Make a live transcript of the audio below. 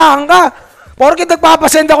ka. Porkit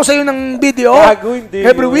nagpapasend ako sa'yo ng video. Gago, hindi.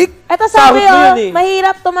 Every week. Ito sabi Sahod mo yun eh.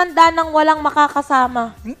 mahirap tumanda ng walang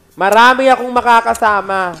makakasama. Marami akong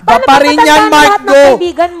makakasama. Paano Iba pa rin matatandaan yan, Mark lahat ng Go.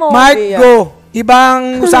 kaibigan mo? Mark Hindi yan. Go. Ibang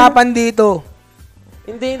usapan dito.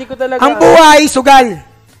 Hindi ko talaga. Ang buhay, sugal.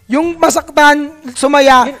 Yung masaktan,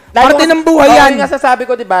 sumaya, parte ng buhay yan. Yung nga sasabi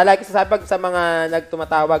ko, di ba? Like, sasabi pag sa mga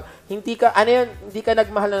nagtumatawag, hindi ka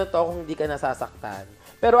nagmahal na to kung hindi ka nasasaktan.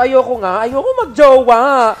 Pero ayoko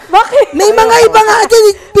mag-jowa. Bakit? May mga iba nga dyan.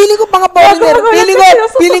 Piling ko mga foreigner.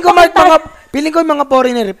 Piling ko yung mga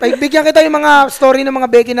foreigner. Bigyan kita yung mga story ng mga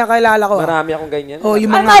Becky na kailala ko. Marami akong ganyan. Oh,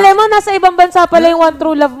 yung Ay, mga... malay mo, nasa ibang bansa pala yung one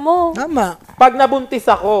true love mo. Tama. Pag nabuntis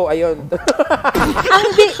ako, ayun.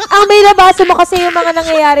 ang may nabasa mo kasi yung mga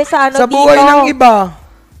nangyayari sa Sa buhay ng iba.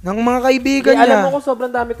 Ng mga kaibigan niya. Alam mo kung sobrang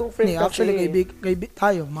dami kong friends kasi. Actually,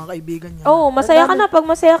 tayo, mga kaibigan niya. Oo, masaya ka na pag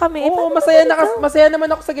masaya kami. Oo, masaya naman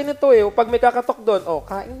ako sa ganito eh. Pag may kakatok doon,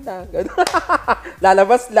 kain na.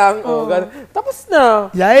 Lalabas lang. Tapos na.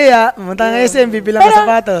 Yaya, pumunta ng SM, bibilang ka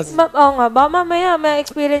sapatos. Oo nga, ba mamaya may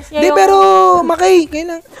experience niya Hindi, pero, Makay,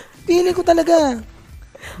 kailang, piling ko talaga.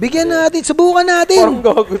 Bigyan natin, subukan natin. Parang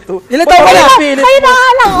gago to. Ilan taon ka na? Kayo na nga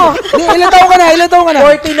lang, Hindi, ilan taon ka na?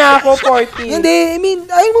 40 na ako, 40. Hindi, I mean,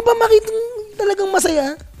 ayaw mo ba makita talagang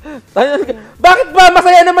masaya? Bakit ba?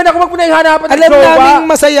 Masaya naman ako. Wag mo na yung hanapan ng Alam jowa. namin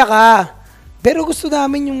masaya ka. Pero gusto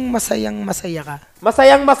namin yung masayang masaya ka.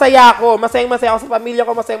 Masayang masaya ako. Masayang masaya ako sa pamilya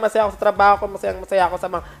ko. Masayang masaya ako sa trabaho ko. Masayang masaya ako sa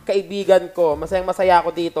mga kaibigan ko. Masayang masaya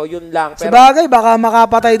ako dito. Yun lang. Pero, Sabagay, baka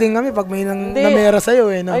makapatay din kami pag may namera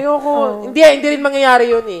sa'yo eh. No? ayoko. Hindi rin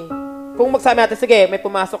mangyayari yun eh. Kung magsabi natin, sige, may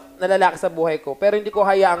pumasok na lalaki sa buhay ko. Pero hindi ko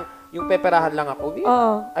hayaang yung peperahan lang ako. Di,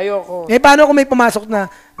 ayoko. Eh, paano kung may pumasok na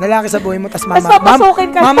lalaki sa buhay mo, tas Tapos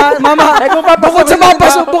papasukin ka.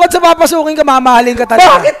 bukod sa papasukin ka, mamahalin ka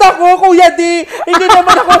talaga. Bakit ako, Kuya D? Hindi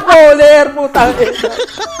naman ako caller, putang ina.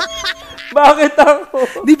 Bakit ako?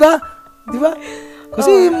 Di ba?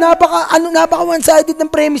 Kasi napaka one-sided ng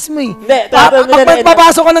premise mo eh. Hindi, Pag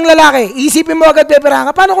papasok ka ng lalaki, isipin mo agad peperahan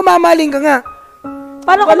ka, paano kung mamahalin ka nga?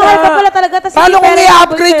 Paano kung mahal ka pala talaga? Paano kung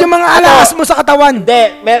i-upgrade yung mga alahas mo sa katawan?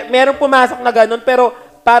 Hindi, merong pumasok na ganun, pero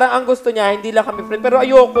parang ang gusto niya, hindi lang kami friend. Pero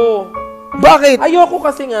ayoko. Bakit? Ayoko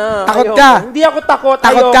kasi nga. Takot ayoko. ka? Hindi ako takot.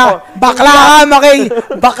 Takot ayoko. ka? Bakla ka, Makay!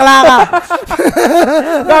 Bakla ka!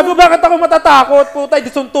 Gago, bakit ako matatakot? Puta,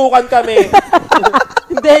 disuntukan kami.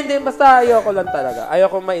 Hindi. Basta ayoko lang talaga.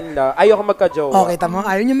 Ayoko ma-inlove. Ayoko magka-jowa. Okay, tama.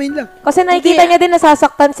 Ayaw niya main lang. Kasi nakikita niya din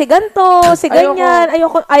nasasaktan si ganto, si ganyan.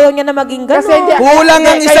 Ayaw niya na maging gano'n. Kasi hindi, Kulang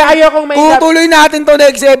ang isa. Kaya ayokong ma-inlove. Tutuloy natin to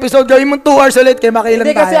next episode. Gawin mo 2 hours ulit kaya makilan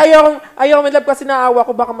Hindi, tayo. kasi ayokong ma-inlove kasi naawa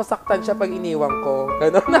ko baka masaktan siya pag iniwan ko.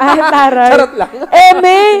 Ganon. Ay, taray. Charot lang.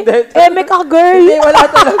 Eme ka, girl. Hindi, wala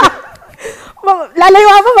talaga. Lalayo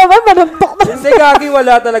ka pa, baba, manuntok na. Hindi, gagi,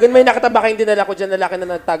 wala talaga. May nakita ba kayong dinala ko dyan, lalaki na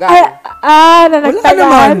nagtagal? Na nagtagal.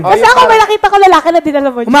 naman. Kasi ako may nakita ko lalaki na dinala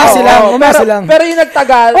mo. Umasi lang. Pero yung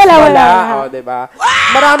nagtagal, Wala. Diba?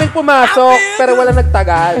 Maraming pumasok, pero wala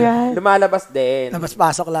nagtagal. Ayan. Lumalabas din.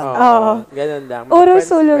 Pasok lang. Oo. Ganun lang.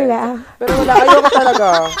 Uro-sulo lang. Pero wala, ayoko talaga.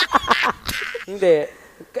 Hindi.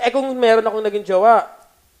 Kung meron akong naging jowa,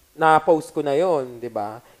 na-post ko na yon, di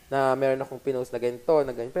ba? Na meron akong pinost na ganito,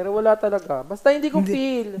 na ganyan. Pero wala talaga. Basta hindi ko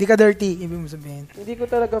feel. Hindi ka dirty, ibig mo sabihin. Hindi ko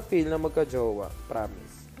talaga feel na magka-jowa.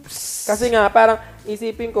 Promise. Kasi nga, parang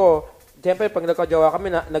isipin ko, siyempre, pag nagka-jowa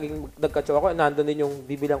kami, naging nagka-jowa ko, nandun din yung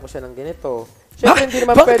bibilang ko siya ng ganito. Siyempre, hindi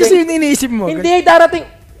naman Bakit kasi yun iniisip mo? Hindi, darating.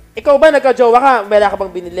 Ikaw ba nagka-jowa ka? Wala ka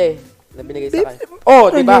bang binili? Na binigay sa kanya.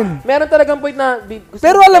 Oh, di ba? Meron talagang point na gusto.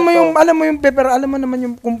 Pero alam mo yung pepper, alam mo naman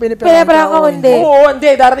yung kung piniperahan Piniperahan ka o hindi. Oo,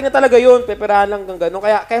 hindi. Darating na talaga yun. Peperahan lang ng gano'n.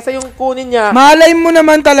 Kaya, kaysa yung kunin niya. Malay mo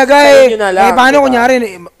naman talaga Ayun yun na lang, paano diba?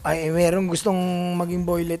 kunyari, merong gustong maging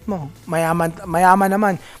boylet mo. Mayaman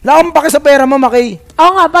naman. Wala akong paki sa pera mo, Maki.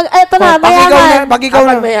 Oo nga, eto na, mayaman. Pag ikaw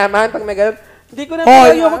Pag na. mayaman, pag may gano'n. Hindi ko na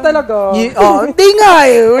ayoko talaga. Hindi nga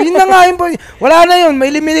eh. Yun na nga yun. Wala na yun. May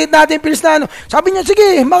eliminate natin yung pills na ano. Sabi niya,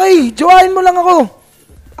 sige, Maki, jowain mo lang ako.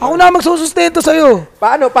 Ako na magsusustento sa'yo.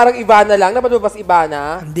 Paano? Parang iba na lang? Naman ba iba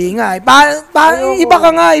na? Hindi nga eh. Iba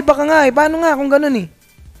ka nga eh. Paano nga kung ganun eh?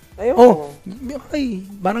 Ayoko. Ay,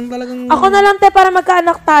 parang talagang... Ako na lang, te, para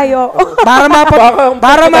magkaanak tayo.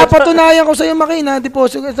 para mapatunayan ko sa'yo, Maki, na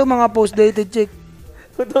deposit ito mga post-dated check.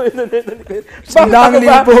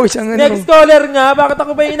 Next caller nga, bakit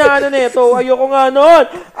ako ba inaano nito? Ayoko nga nun.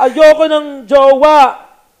 Ayoko ng jowa.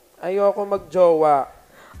 Ayoko mag-jowa.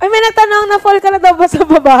 Ay, may nagtanong na fall ka na daw ba sa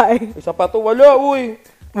babae? Isa pa to, wala, uy.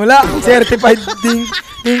 Wala, certified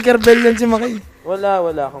Tinkerbell yan si Maki. Wala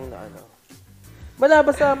akong naano. Wala,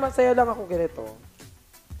 basta masaya lang ako ganito.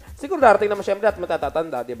 Siguro darating naman syempre at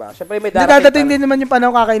matatatanda, di ba? Syempre may Hindi dadating din naman yung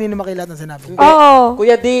panahon kakainin ng makilat ng sinabi. Hindi. Oo.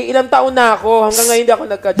 Kuya D, ilang taon na ako. Hanggang ngayon hindi ako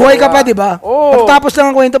nagka-jowa. Buhay ka pa, di ba? Oo. Pagtapos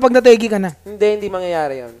lang ang kwento pag nategi ka na. Hindi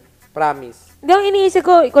mangyayari yun. Promise. Hindi, ang iniisip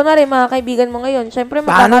ko, kunwari, mga kaibigan mo ngayon, syempre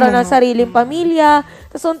Paano magkakaroon mo? ng sariling pamilya,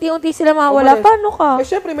 tapos unti-unti sila mawala. Umalis. Paano ka? Eh,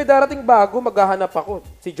 syempre, may darating bago, maghahanap ako.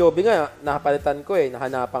 Si Joby nga, nakapalitan ko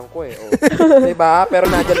nahanapan ko Oh. Diba? Pero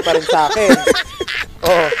nandyan pa rin sa akin.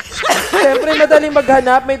 Oh. Syempre, madaling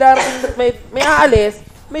maghanap, may darating, may aalis,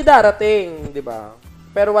 may darating, diba?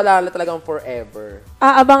 Pero wala na talagang forever.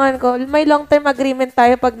 Aabangan ko, may long-term agreement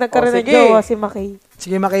tayo pag nagkaroon ng sige. jowa si Maki.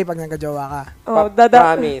 Sige, Maki, pag nagkajowa ka. Oh,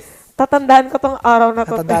 Promise. tatandaan ko tong araw na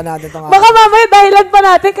to. Tatandaan natin itong Baka mamaya dahilan pa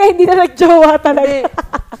natin kaya hindi na nagjowa talaga.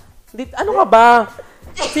 Ano ka ba?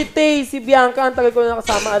 Si Tay, si Bianca, ang tagal ko na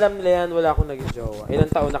nakasama, alam nila yan, wala akong naging jowa.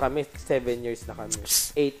 Ilang taon na kami? 7 years na kami.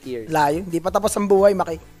 8 years. Layo. Hindi pa tapos ang buhay,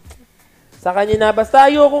 Maki. Sa kanya na, basta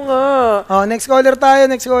ayoko nga. Oh, next caller tayo,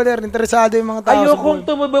 next caller. Interesado yung mga tao sa Ayokong buhay.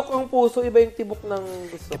 tumubok ang puso, iba yung tibok ng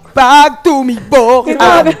gusto. Pag tumibok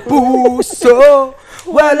ang puso,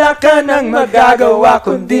 wala ka nang magagawa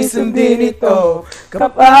kundi sundin ito.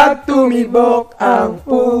 Kapag tumibok ang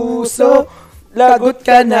puso, lagot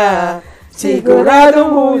ka na,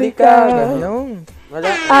 siguradong huli ka. Ganyan. Wala.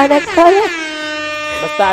 Anak ka. Basta